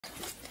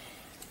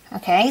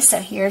Okay, so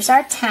here's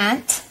our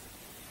tent.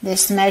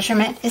 This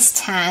measurement is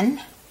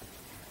 10.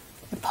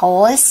 The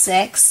pole is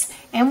 6.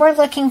 And we're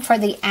looking for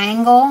the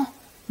angle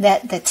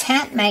that the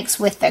tent makes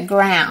with the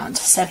ground.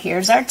 So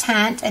here's our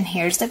tent and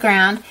here's the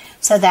ground.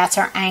 So that's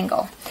our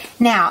angle.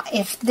 Now,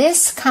 if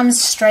this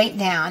comes straight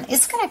down,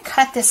 it's going to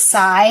cut this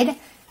side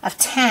of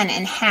 10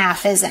 in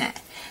half, isn't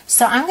it?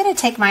 So I'm going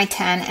to take my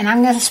 10 and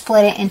I'm going to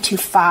split it into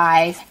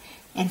 5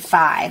 and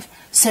 5.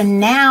 So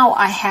now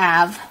I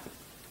have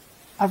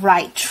a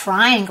right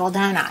triangle,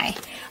 don't I?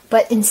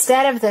 But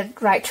instead of the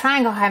right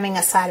triangle having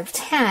a side of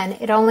 10,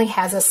 it only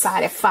has a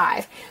side of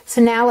 5.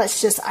 So now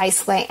let's just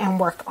isolate and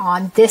work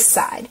on this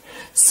side.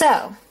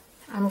 So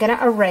I'm going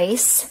to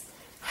erase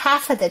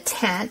half of the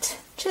tent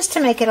just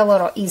to make it a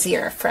little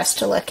easier for us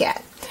to look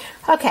at.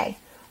 Okay,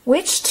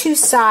 which two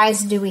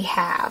sides do we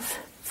have?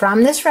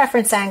 From this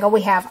reference angle,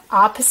 we have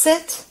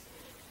opposite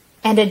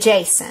and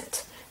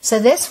adjacent. So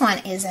this one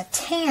is a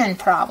tan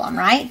problem,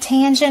 right?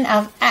 Tangent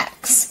of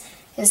x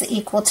is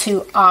equal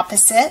to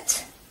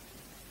opposite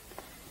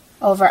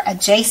over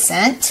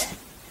adjacent,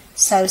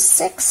 so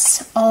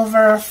 6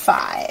 over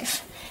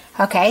 5.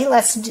 Okay,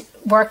 let's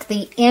work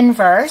the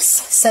inverse.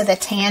 So the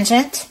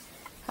tangent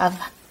of,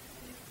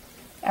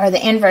 or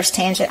the inverse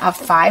tangent of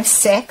 5,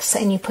 6,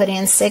 and you put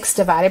in 6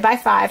 divided by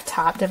 5,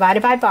 top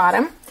divided by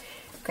bottom.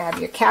 Grab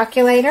your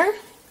calculator,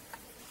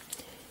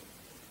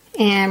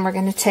 and we're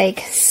going to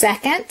take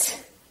second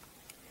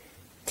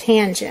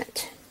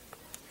tangent.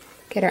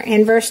 Get our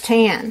inverse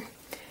tan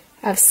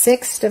of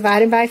 6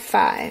 divided by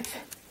 5.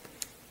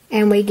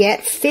 And we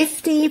get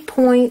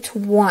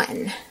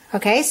 50.1.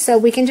 Okay, so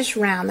we can just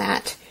round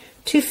that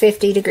to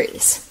 50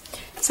 degrees.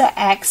 So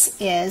x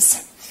is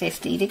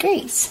 50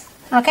 degrees.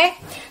 Okay,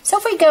 so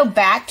if we go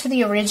back to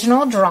the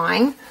original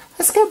drawing,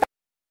 let's go back.